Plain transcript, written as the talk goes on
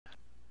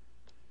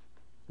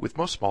With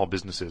most small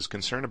businesses,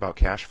 concern about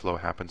cash flow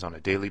happens on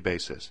a daily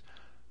basis,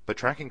 but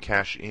tracking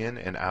cash in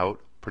and out,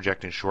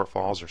 projecting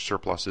shortfalls or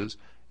surpluses,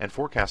 and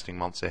forecasting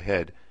months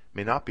ahead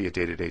may not be a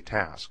day-to-day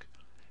task.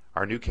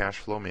 Our new Cash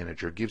Flow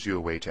Manager gives you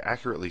a way to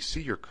accurately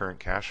see your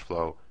current cash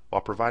flow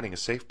while providing a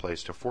safe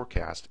place to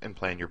forecast and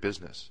plan your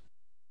business.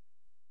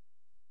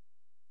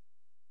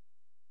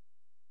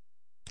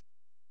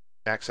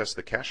 Access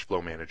the Cash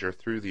Flow Manager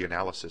through the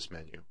Analysis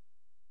menu.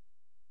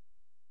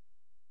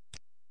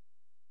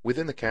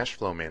 Within the Cash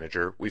Flow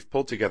Manager, we've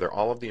pulled together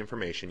all of the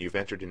information you've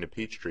entered into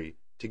Peachtree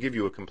to give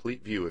you a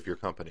complete view of your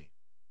company.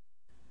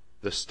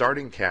 The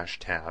Starting Cash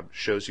tab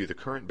shows you the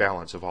current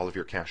balance of all of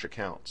your cash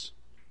accounts.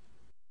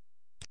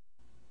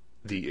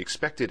 The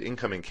Expected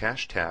Incoming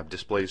Cash tab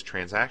displays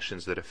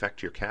transactions that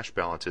affect your cash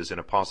balances in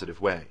a positive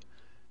way.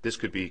 This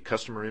could be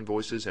customer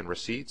invoices and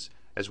receipts,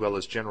 as well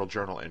as general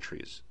journal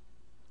entries.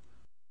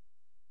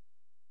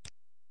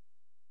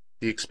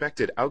 The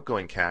Expected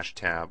Outgoing Cash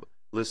tab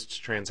lists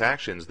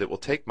transactions that will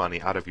take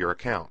money out of your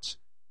accounts,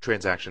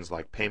 transactions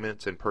like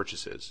payments and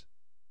purchases.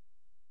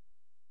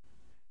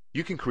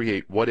 You can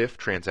create what-if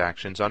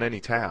transactions on any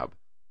tab.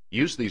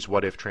 Use these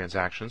what-if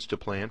transactions to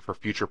plan for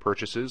future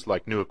purchases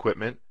like new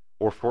equipment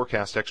or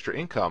forecast extra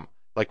income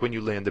like when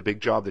you land the big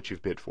job that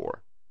you've bid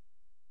for.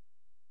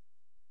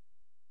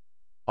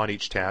 On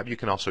each tab, you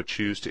can also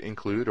choose to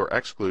include or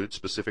exclude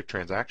specific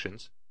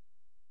transactions,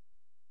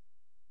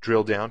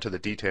 drill down to the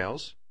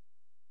details,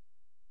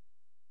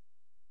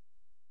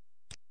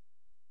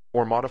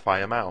 or modify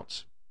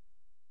amounts.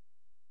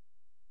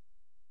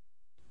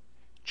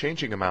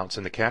 Changing amounts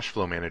in the Cash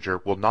Flow Manager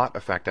will not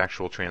affect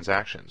actual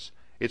transactions.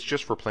 It's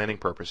just for planning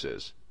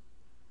purposes.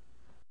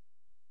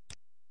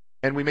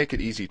 And we make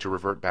it easy to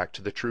revert back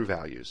to the true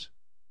values.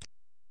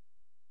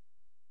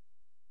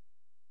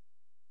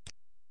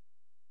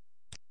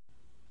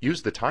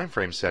 Use the time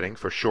frame setting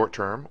for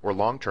short-term or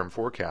long-term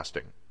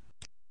forecasting.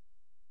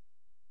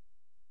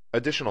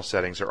 Additional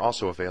settings are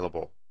also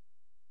available.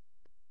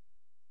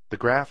 The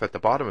graph at the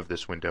bottom of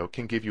this window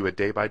can give you a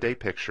day-by-day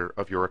picture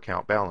of your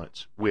account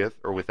balance, with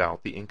or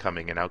without the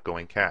incoming and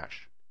outgoing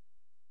cash.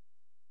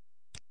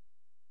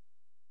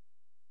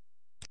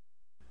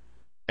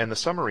 And the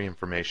summary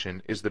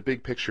information is the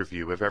big picture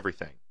view of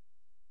everything.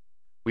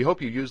 We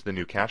hope you use the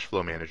new Cash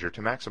Flow Manager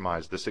to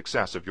maximize the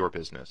success of your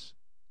business.